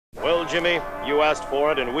Well, Jimmy, you asked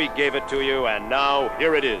for it and we gave it to you, and now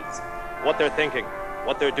here it is. What they're thinking,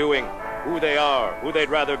 what they're doing, who they are, who they'd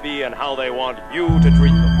rather be, and how they want you to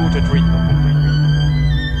treat them, who to treat them.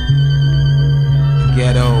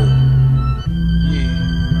 Ghetto. Yeah.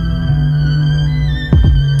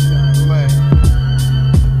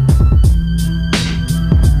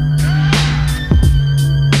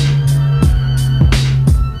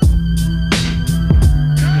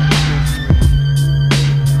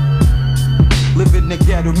 Living the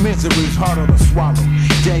ghetto misery's harder to swallow.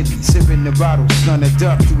 Daily sipping the bottle, son of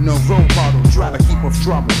duck through no role model. Try to keep off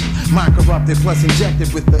trouble. Mind corrupted plus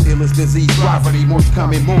injected with the illest disease. Poverty, most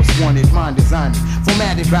coming, most wanted. Mind designed,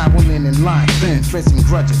 formatted by women in line. Thin, stressing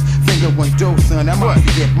grudges. Finger one dough, son. I might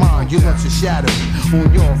get mine. You left your shadow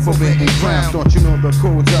on your forbidden ground. Don't you know the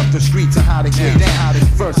codes of the streets and how to get down?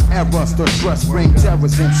 First error, start trust, bring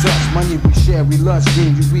terrors and such. Money we share, we lust,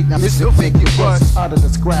 dream you weak. Now this will make you bust. It's harder to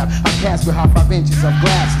describe. I pass with half 5 inches of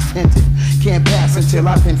glass is tinted. Can't pass until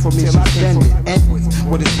I've information extended. End with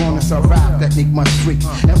what is born to survive. Technique must free.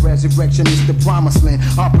 And resurrection is the promised land.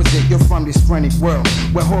 Opposite, you're from this frantic world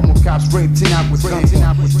where homo cops rape, tin out with something.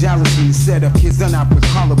 Jealousy set up, kids done out with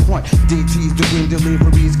hollow point. DTs doing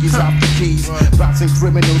deliveries, gives out the keys. Bouncing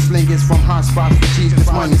criminal slingers from hot spots for cheese.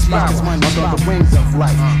 This money spiral under the wings of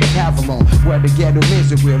life. The Avalon, where the ghetto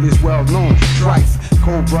misery is well known. Strife,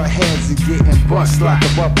 cobra heads and getting bust like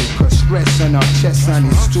a bubble. Cause stress on our chest, son,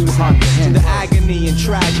 is too hot to handle. The agony and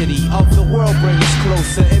tragedy of the world bring us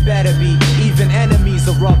closer. It better be. Even enemies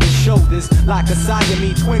are rubbing shoulders like a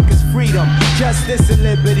Siamese twin. Cause freedom, justice, and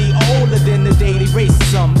liberty are older than the daily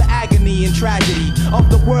racism. The agony and tragedy of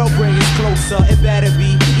the world bring us closer. It better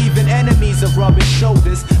be. Even enemies are rubbing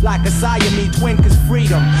shoulders like a Siamese twin. Cause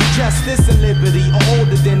freedom, justice, and liberty are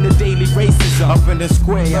older than the daily racism. Up in the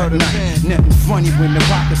square at night, nothing funny when the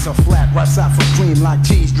pockets are flat. Right side for cream like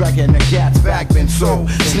cheese, dragging the cat's back been sold.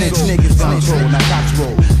 Snitch niggas done troll, like cops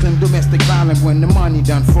roll. Claim domestic violence when the money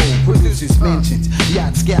done fold. Producers mentions,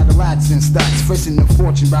 yachts, scatter lots and stocks. Fishing the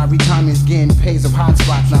fortune by retirements, getting pays of hot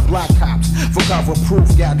spots. Not black cops, for cover proof,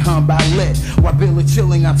 got hung by lead. While Billy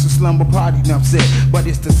chilling out to slumber party, upset. But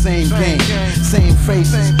it's the same game, same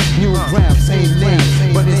faces, new ground, same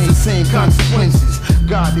name. But it's the same consequences.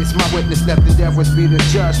 God is my witness, let the devils be the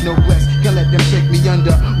judge, no less. Can't let them take me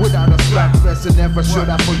under without a slap rest. And never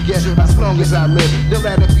should I forget, as long as I live, there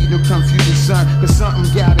let it be no confusion, son. Cause something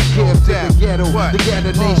gotta give to the ghetto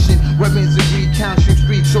nation, where misery counts you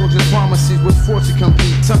street soldiers, pharmacies with force to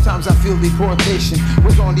compete. Sometimes I feel deportation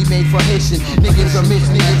was only made for Haitian. Niggas are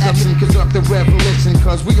mixed, niggas action, cause of the revolution.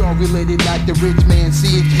 Cause we all related like the rich man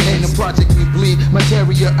seed. And the project we bleed,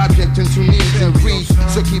 material object into needs and greed.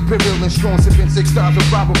 So keep it real and strong, sipping 6 stars of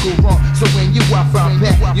probable wrong. So when you walk out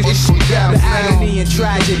back, you issue down. The agony and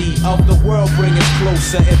tragedy of the world bring us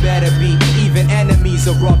closer. It better be. Even enemies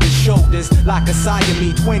are rubbing shoulders like a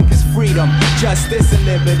Siamese twin. Cause freedom, justice, and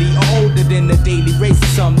liberty are older than the daily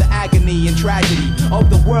racism. The agony and tragedy of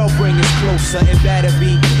the world bring us closer. It better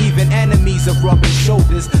be. Even enemies are rubbing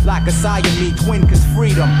shoulders like a Siamese twin. Cause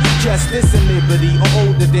freedom, justice, and liberty are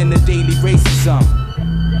older than the daily racism.